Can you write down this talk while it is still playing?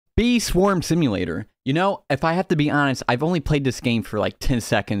Bee Swarm Simulator. You know, if I have to be honest, I've only played this game for like 10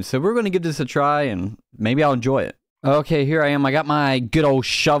 seconds, so we're going to give this a try, and maybe I'll enjoy it. Okay, here I am. I got my good old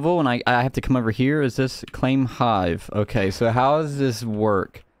shovel, and I have to come over here. Is this claim hive? Okay, so how does this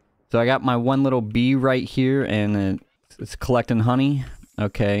work? So I got my one little bee right here, and it's collecting honey.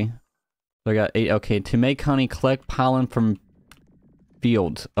 Okay. So I got 8. Okay, to make honey, collect pollen from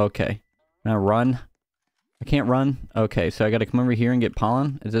fields. Okay. Now run. I can't run. Okay, so I gotta come over here and get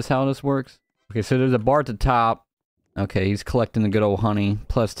pollen. Is this how this works? Okay, so there's a bar at the top. Okay, he's collecting the good old honey.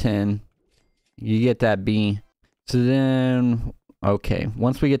 Plus 10. You get that bee. So then, okay,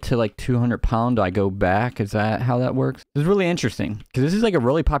 once we get to like 200 pollen, do I go back? Is that how that works? This is really interesting, because this is like a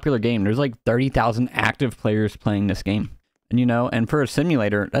really popular game. There's like 30,000 active players playing this game. And you know, and for a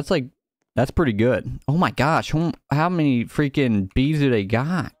simulator, that's pretty good. Oh my gosh, how many freaking bees do they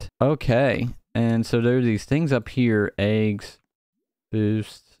got? Okay, and so there's these things up here. Eggs,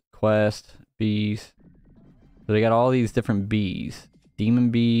 boost, quest, bees. So they got all these different bees.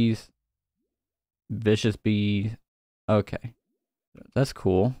 Demon bees, vicious bees. Okay, that's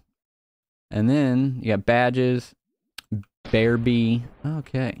cool. And then you got badges, bear bee.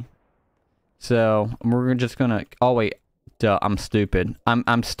 Okay, so we're just gonna, oh wait, duh, I'm stupid.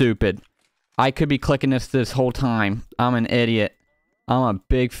 I'm stupid. I could be clicking this whole time. I'm an idiot. I'm a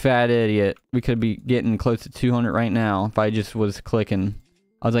big fat idiot. We could be getting close to 200 right now if I just was clicking.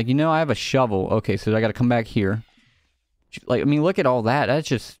 I was like, you know, I have a shovel. Okay, so I gotta come back here. Like, I mean, look at all that. That's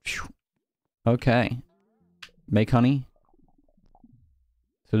just... Okay. Make honey.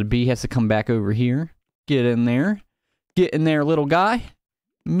 So the bee has to come back over here. Get in there. Get in there, little guy.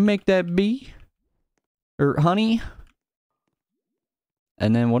 Make that bee. Or honey.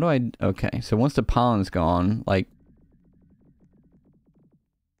 And then what do I... Okay, so once the pollen's gone, like...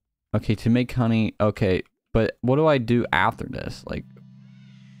 Okay, to make honey... Okay, but what do I do after this? Like...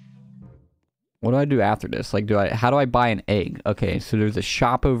 What do I do after this? Like, how do I buy an egg? Okay, so there's a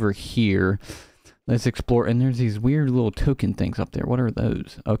shop over here. Let's explore. And there's these weird little token things up there. What are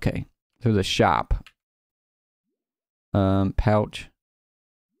those? Okay, there's a shop. Pouch.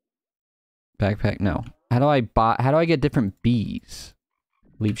 Backpack, no. How do I get different bees?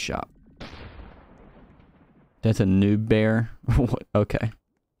 Leaf shop. That's a noob bear. Okay.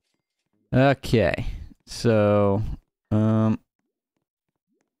 Okay. So, how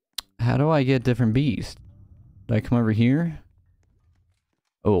do I get different bees? Do I come over here?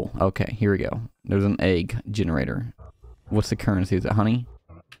 Oh, okay. Here we go. There's an egg generator. What's the currency? Is it honey?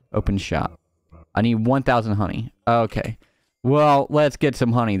 Open shop. I need 1,000 honey. Okay. Well, let's get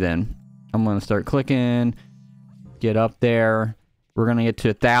some honey then. I'm going to start clicking. Get up there. We're going to get to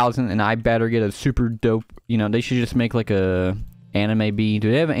 1,000, and I better get a super dope... You know, they should just make like a anime bee.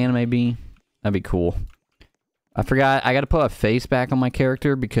 Do they have an anime bee? That'd be cool. I forgot, I gotta put a face back on my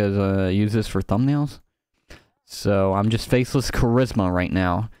character because I use this for thumbnails. So I'm just faceless charisma right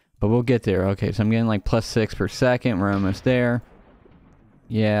now. But we'll get there. Okay, so I'm getting like plus 6 per second. We're almost there.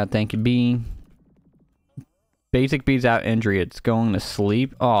 Yeah, thank you, bee. Basic bees out injury. It's going to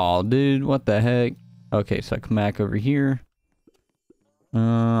sleep. Oh, dude, what the heck? Okay, so I come back over here.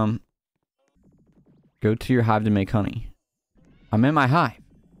 Go to your hive to make honey. I'm in my hive.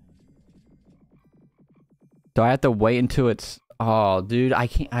 Do I have to wait until it's... Oh, dude, I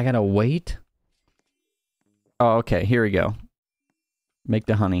can't... I gotta wait? Oh, okay, here we go. Make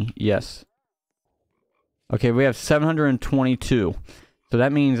the honey. Yes. Okay, we have 722. So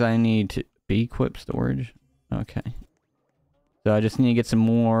that means I need to... Bee equip storage? Okay. So I just need to get some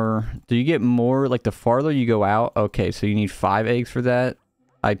more... Do you get more, like, the farther you go out? Okay, so you need 5 eggs for that.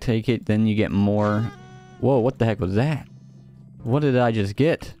 I take it, then you get more... Whoa, what the heck was that? What did I just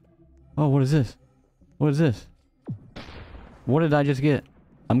get? Oh, what is this? What is this? What did I just get?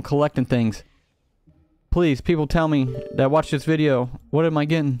 I'm collecting things. Please, people tell me that watch this video. What am I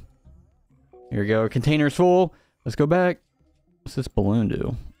getting? Here we go. Container's full. Let's go back. What's this balloon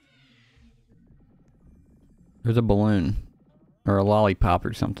do? There's a balloon. Or a lollipop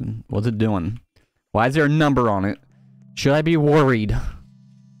or something. What's it doing? Why is there a number on it? Should I be worried?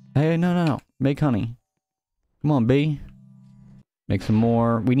 Hey, no. Make honey. Come on, bee. Make some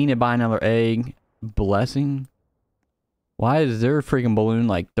more. We need to buy another egg. Blessing. Why is their freaking balloon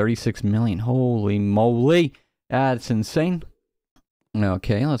like 36 million? Holy moly. That's insane.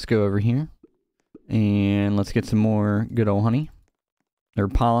 Okay, let's go over here. And let's get some more good old honey. Or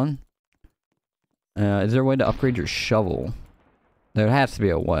pollen. Is there a way to upgrade your shovel? There has to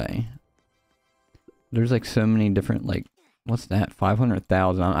be a way. There's like so many different, like, what's that?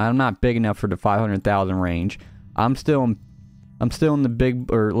 500,000. I'm not big enough for the 500,000 range. I'm still in the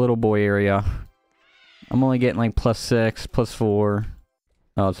big or little boy area. I'm only getting like plus 6, plus 4.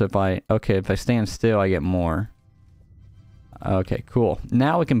 Oh, so if I stand still, I get more. Okay, cool.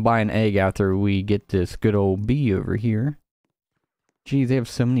 Now we can buy an egg after we get this good old bee over here. Geez, they have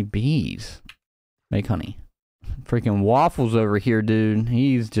so many bees. Make honey. Freaking Waffles over here, dude.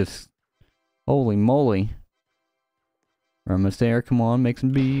 He's just... Holy moly. We're almost there. Come on, make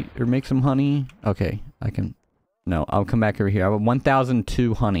some honey. Okay, I can... No, I'll come back over here. I have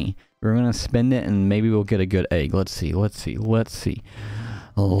 1,002 honey. We're gonna spend it and maybe we'll get a good egg. Let's see.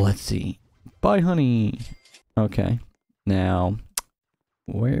 Buy honey. Okay. Now,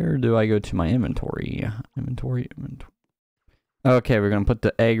 where do I go to my inventory? Inventory. Okay, we're gonna put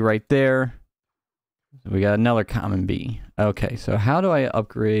the egg right there. We got another common bee. Okay, so how do I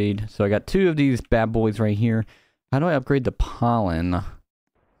upgrade? So I got 2 of these bad boys right here. How do I upgrade the pollen?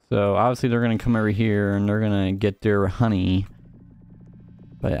 So obviously they're gonna come over here and they're gonna get their honey.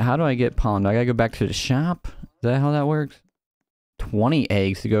 But how do I get pollen? Do I gotta go back to the shop? Is that how that works? 20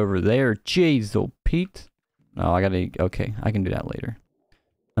 eggs to go over there. Jeez, oh Pete. Oh, I gotta, okay, I can do that later.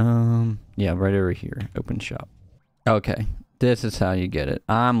 Yeah, right over here. Open shop. Okay, this is how you get it.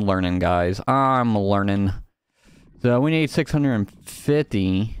 I'm learning, guys. I'm learning. So we need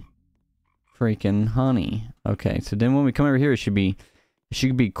 650 freaking honey. Okay, so then when we come over here, it should be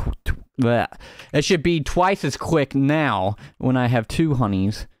twice as quick now when I have 2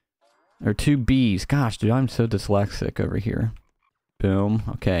 honeys or 2 bees. Gosh, dude, I'm so dyslexic over here. Boom.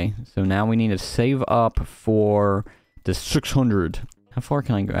 Okay, so now we need to save up for the 600. How far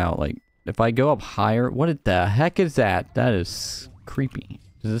can I go out? Like, if I go up higher, what the heck is that? That is creepy.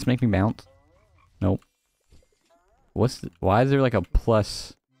 Does this make me bounce? Nope. Why is there like a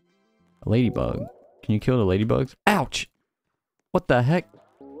plus? A ladybug. Can you kill the ladybugs? Ouch! What the heck?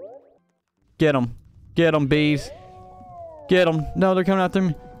 Get them. Get them, bees. Get them. No, they're coming after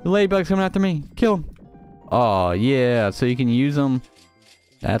me. The ladybug's coming after me. Kill them. Oh, yeah. So you can use them.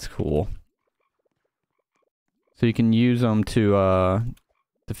 That's cool. So you can use them to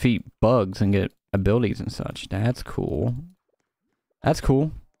defeat bugs and get abilities and such. That's cool. That's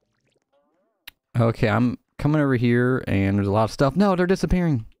cool. Okay, I'm coming over here and there's a lot of stuff. No, they're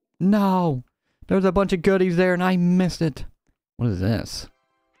disappearing. No. There's a bunch of goodies there and I missed it. What is this?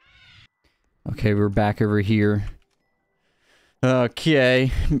 Okay, we're back over here.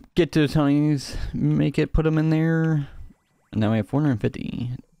 Okay, get those honeys, put them in there. And now we have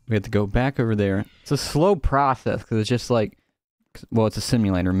 450. We have to go back over there. It's a slow process because it's just like, well, it's a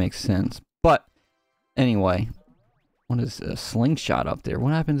simulator, makes sense. But anyway, what is a slingshot up there?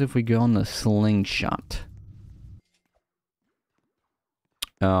 What happens if we go on the slingshot?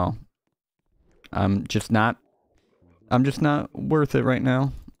 Oh, I'm just not worth it right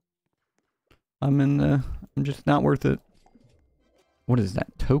now. I'm just not worth it. What is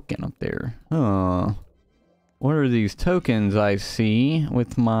that token up there? Oh. What are these tokens I see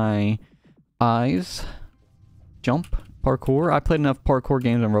with my eyes? Jump. Parkour. I played enough parkour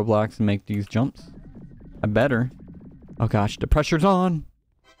games on Roblox to make these jumps. I better. Oh gosh, the pressure's on.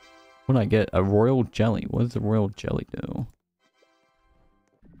 What did I get? A royal jelly. What does the royal jelly do?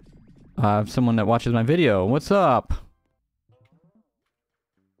 I have someone that watches my video. What's up?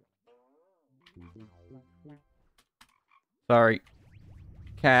 Sorry.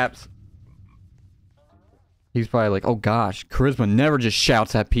 Caps. He's probably like, oh gosh, Charisma never just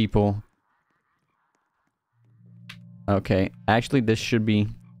shouts at people. Okay, actually this should be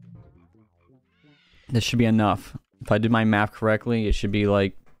enough. If I did my math correctly, it should be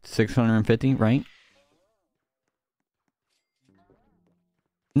like 650, right?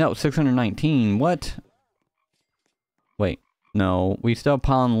 No, 619. What? Wait, no, we still have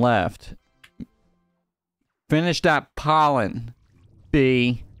pollen left. Finish that pollen,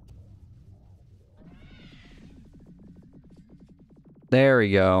 B. There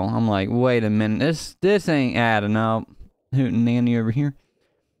we go. I'm like, wait a minute. This ain't adding up. Hootin' Nanny over here.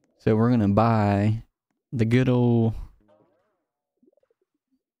 So we're gonna buy the good old.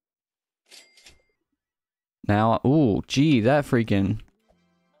 Now, ooh, gee, that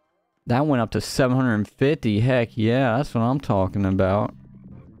went up to 750. Heck yeah, that's what I'm talking about.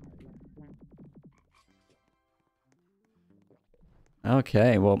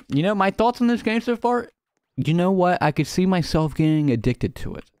 Okay, well, you know, my thoughts on this game so far. You know what? I could see myself getting addicted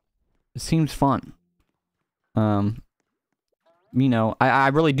to it. It seems fun. You know, I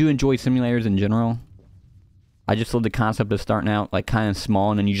really do enjoy simulators in general. I just love the concept of starting out like kind of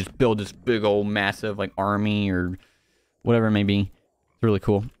small and then you just build this big old massive like army or whatever it may be. It's really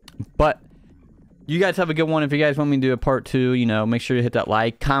cool. But you guys have a good one. If you guys want me to do a part 2, you know, make sure to hit that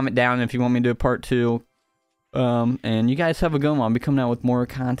like, comment down if you want me to do a part 2. And you guys have a good one. I'll be coming out with more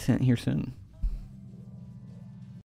content here soon.